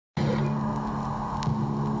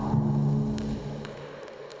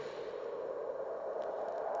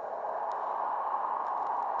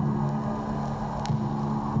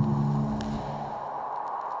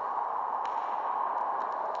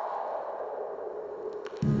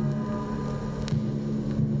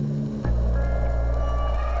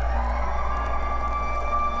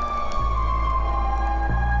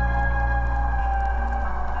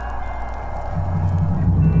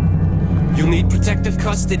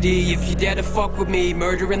custody. If you dare to fuck with me,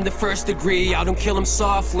 murder in the first degree. I don't kill him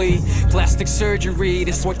softly. Plastic surgery,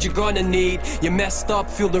 that's what you're gonna need. You're messed up,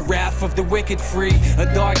 feel the wrath of the wicked free. A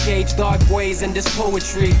dark age, dark ways, and this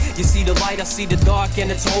poetry. You see the light, I see the dark,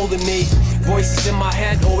 and it's holding me. Voices in my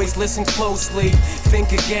head, always listen closely.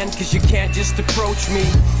 Think again, cause you can't just approach me.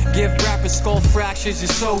 Give rappers skull fractures, you're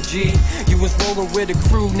so G. You was rolling with a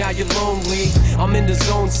crew, now you're lonely. I'm in the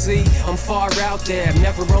zone, see, I'm far out there.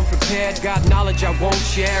 Never unprepared, got knowledge I won't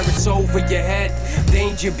share. It's over your head,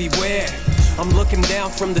 danger beware. I'm looking down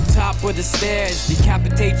from the top of the stairs.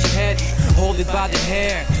 Decapitate your head, hold it by the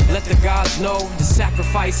hair. Let the gods know the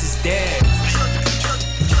sacrifice is dead.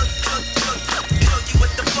 What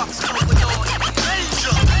the fuck's going on?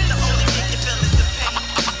 Danger! The only thing you feel is the pain.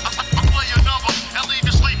 I play your number and leave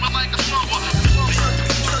you sleeping like a slumber.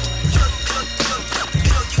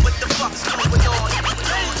 What the fuck's going on?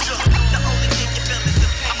 Danger! The only thing you feel is the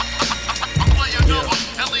pain. I play your number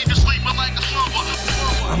and leave you sleeping like a slumber.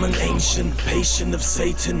 I'm an ancient patient of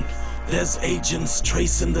Satan. There's agents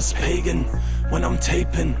tracing this pagan. When I'm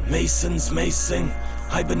taping, Masons may sing.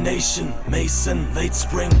 Hibernation, Mason, late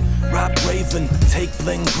spring. Rap raven, take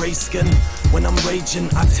bling, gray skin. When I'm raging,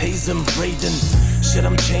 I tase him, Raiden. Shit,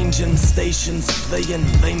 I'm changing stations, playing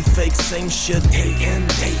lame fake, same shit. Day in,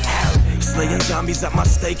 day out. Slaying zombies at my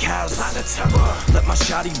steakhouse. Planet terror. Let my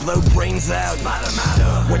shotty blow brains out.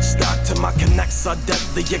 Matter. Witch doctor, my connects are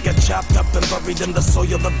deadly. You get chopped up and buried in the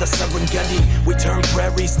soil of the Serengeti. We turn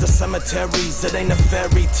prairies to cemeteries. It ain't a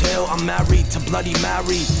fairy tale. I'm married to Bloody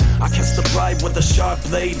Mary. I kiss the bride with a sharp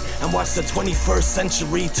blade and watch the 21st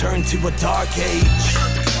century turn to a dark age.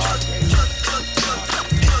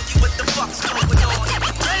 What the fuck's going on?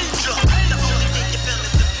 Danger! The only thing you feel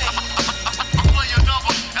is the pain. I play your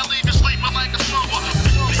number and leave you sleeping like a slumber.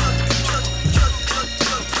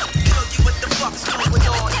 What the fuck's going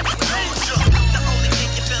on? Danger! The only thing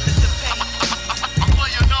you feel is the pain. I play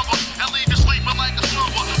your number and leave you sleeping like a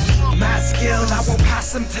slumber. Mad skill, I will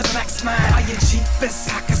pass him to the next man. Iron chief fist,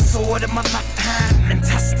 hack a sword in my left hand.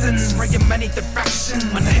 Intestines, spraying many directions.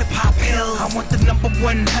 On the hip-hop hill, I want the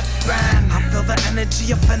 #1 headband. I feel the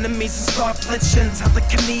energy of enemies and start flinching.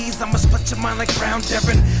 Telekinesis, I'ma split your mind like Brown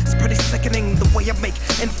Darren. It's pretty sickening the way I make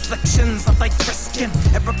inflictions. I like risking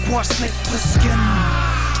every core snake Plissken.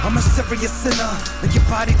 I'm a serious sinner. Make your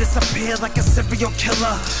body disappear like a serial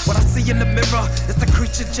killer. What I see in the mirror is the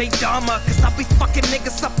creature J Dharma. Cause I be fucking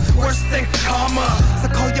niggas up worse than karma. So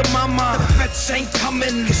call your mama, the bitch ain't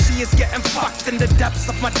coming. Cause she is getting fucked in the depths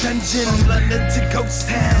of my dungeon. From London to Ghost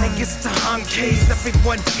Town, niggas to Han K's.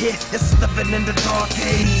 Everyone here is living in the dark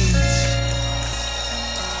age.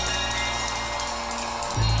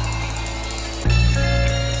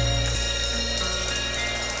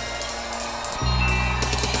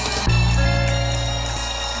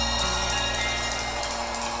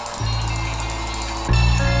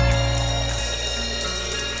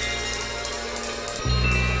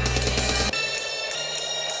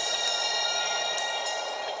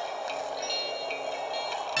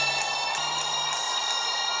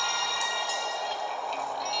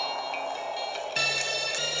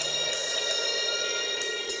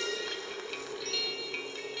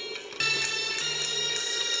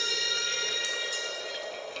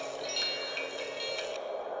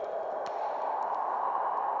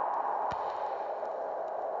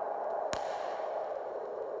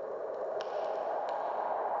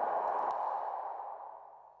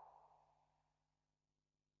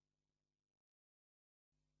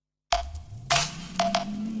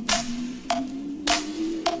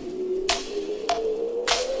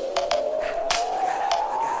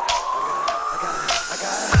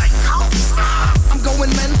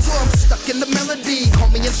 In the melody, call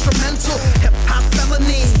me instrumental. Hip-hop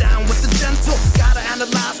felony, down with the gentle. Gotta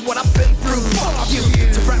analyze what I've been through. Fuck you.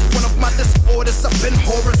 To rap one of my disorders, I've been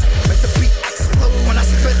horrors. Make the beat explode when I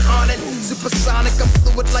spit on it. Supersonic, I'm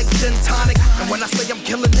fluid like gin tonic. And when I say I'm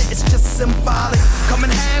killing it, it's just symbolic. Come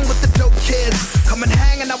and hang with the dope kids. Come and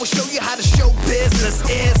hang and I will show you how to show business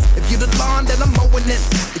is. If you the lawn, then I'm mowing it.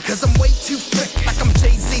 Because I'm way too thick, like I'm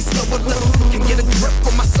Jay-Z, slow a little. Can get a grip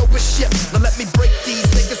on my sober shit. Now let me break these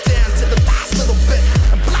niggas down to the last little bit.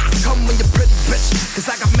 And blast come when you're pretty bitch. Cause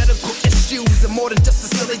I got medical issues and more than just a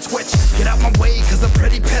silly twitch. Get out my way cause I'm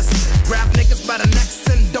pretty pissed. Grab niggas by the necks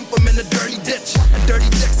and dump them in a dirty ditch. And dirty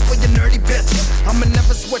dicks for your nerdy bitch. I'ma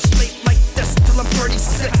never switch late like this till I'm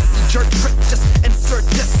 36. You jerk prick, just insert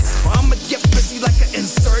this. Or I'ma get busy like an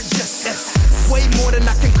insurgent. It's way more than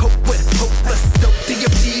I can cope with. Hopeless, dope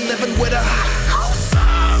DFD living with a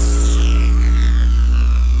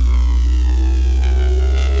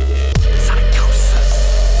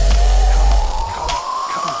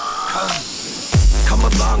Come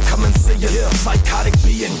along, come and see it. Psychotic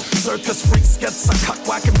being, circus freaks gets a cut,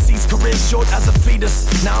 whack MC's career short as a fetus.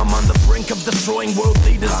 Now I'm on the brink of destroying world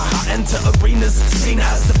leaders. I enter arenas, seen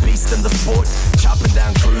as the beast in the sport, chopping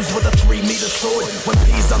down crews with a 3-meter sword. When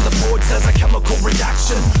P's on the board, there's a chemical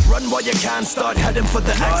reaction. Run while you can, start heading for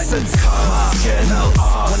the exits. My skin melts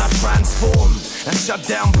when I transform and shut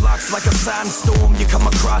down blocks like a sandstorm. You come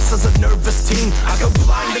across as a nervous teen. I go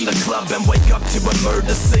blind in the club and wake up to a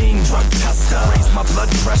murder scene. Drug tester, raise my blood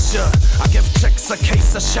pressure. I give chicks a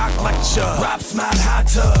case of shock lecture. Raps Mad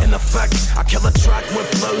Hatter, in effect, I kill a track with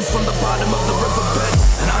flows from the bottom of the riverbed.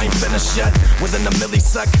 And I ain't finished yet, within a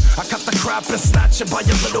millisec I cut the crap and snatch it by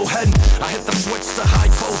your little head. I hit the switch to high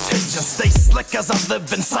voltage and stay slick as I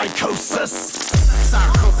live in psychosis.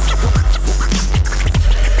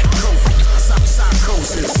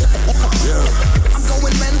 Psychosis. Yeah. I'm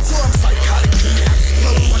going mental, I'm psychotic.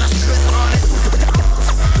 Explode when I spit on it.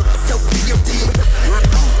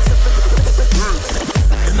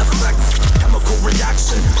 In effect, chemical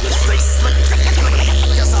reaction. Stay slick.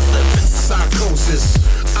 Guess I live in psychosis.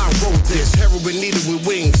 I wrote this, heroin needle with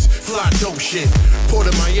wings, fly dope shit. Port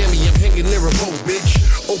of Miami, I'm hanging near a boat, bitch.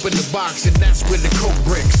 Open the box and that's where the coke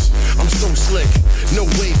bricks. I'm so slick, no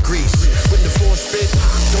wave grease. When the force spit,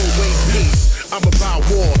 don't wait peace. I'm about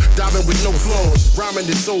war, diving with no flaws. Rhyming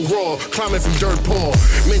is so raw, climbing from dirt poor.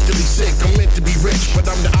 Mentally sick, I'm meant to be rich, but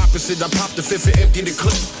I'm the opposite. I pop the fifth and empty the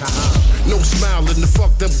clip. No smile and the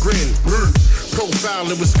fucked up grin.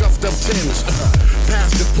 Profiling with scuffed up Timbs.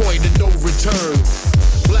 Past the point of no return.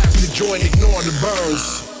 Blast the joint, ignore the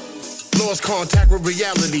burns. Lost contact with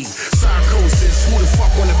reality. Psychosis, who the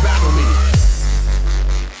fuck wanna battle me?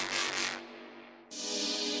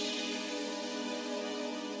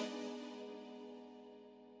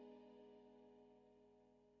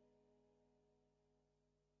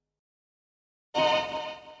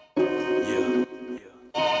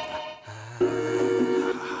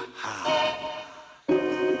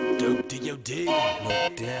 D, no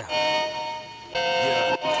doubt.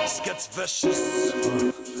 Yeah, Skets Vicious,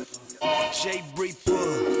 J Reaper,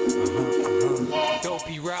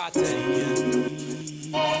 Dopey Rotten,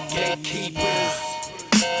 Gatekeepers.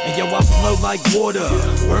 And yo, I flow like water,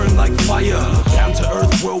 burn like fire. Down to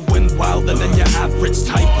earth, whirlwind, wilder than your average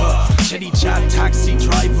typer. Chitty chat taxi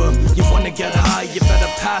driver. You wanna get high, you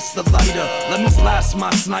better pass the lighter. Let me blast my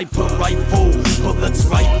sniper rifle. Bullets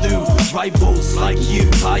right through rivals like you,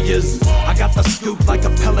 liars. I got the scoop like a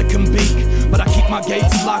pelican beak, but I keep my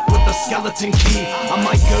gates locked with a skeleton key. I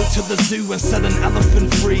might go to the zoo and set an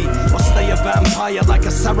elephant free, or stay a vampire like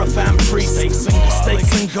a seraphim priest.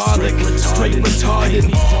 Steaks and garlic, straight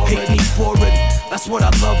retarded. Hate me for it, that's what I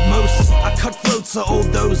love most. I cut throats of all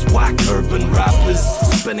those whack urban rappers,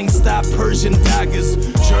 spinning stab Persian daggers,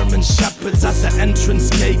 German shepherds at the entrance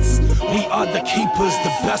gates. We are the keepers,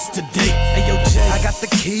 the best to date. Ayo, Jay, I got the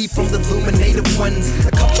key from the illuminated ones.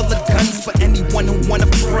 A couple of guns for anyone who want a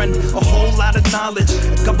friend. A whole lot of knowledge,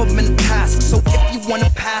 a government task. So if you wanna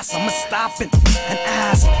pass, I'ma stop it and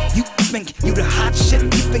ask. You think you the hot shit?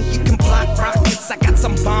 You think you can block rockets? I got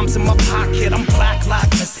some bombs in my pocket. I'm Black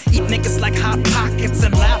Lockness. Eat niggas like Hot Pockets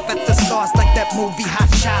and laugh at the stars like that movie Hot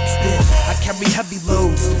Shots did. I carry heavy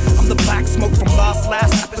loads. I'm the black smoke from last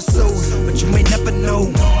episode, but you may never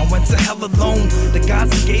know. I went to hell alone. The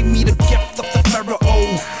gods gave me the gift of the pharaoh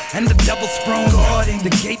and the devil's throne, guarding the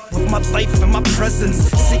gate with my life and my presence.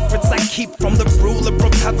 Secrets I keep from the ruler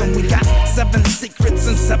of heaven. We got 7 secrets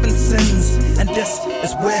and 7 sins, and this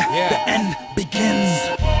is where the end begins.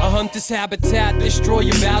 A hunter's habitat, destroy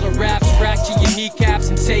your battle raps, fracture your kneecaps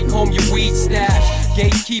and take home your weed stash.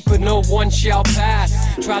 Gatekeeper, no one shall pass.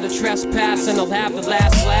 Try to trespass and I'll have the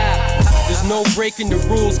last laugh. There's no breaking the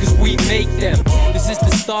rules cause we make them. This is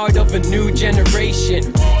the start of a new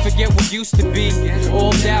generation. Forget what used to be,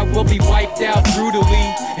 all that will be wiped out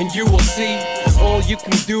brutally. And you will see, all you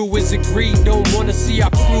can do is agree. Don't wanna see our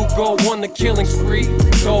crew go on the killing spree.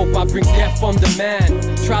 Dope, I bring death on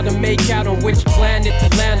demand. Try to make out on which planet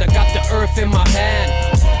to land. I got the earth in my hand.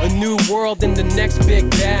 A new world in the next big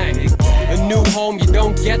bang. A new home, you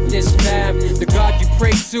don't get this, fam. The God you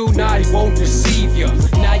pray to, nah, he won't receive you.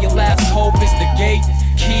 Now your last hope is the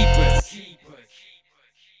gatekeeper.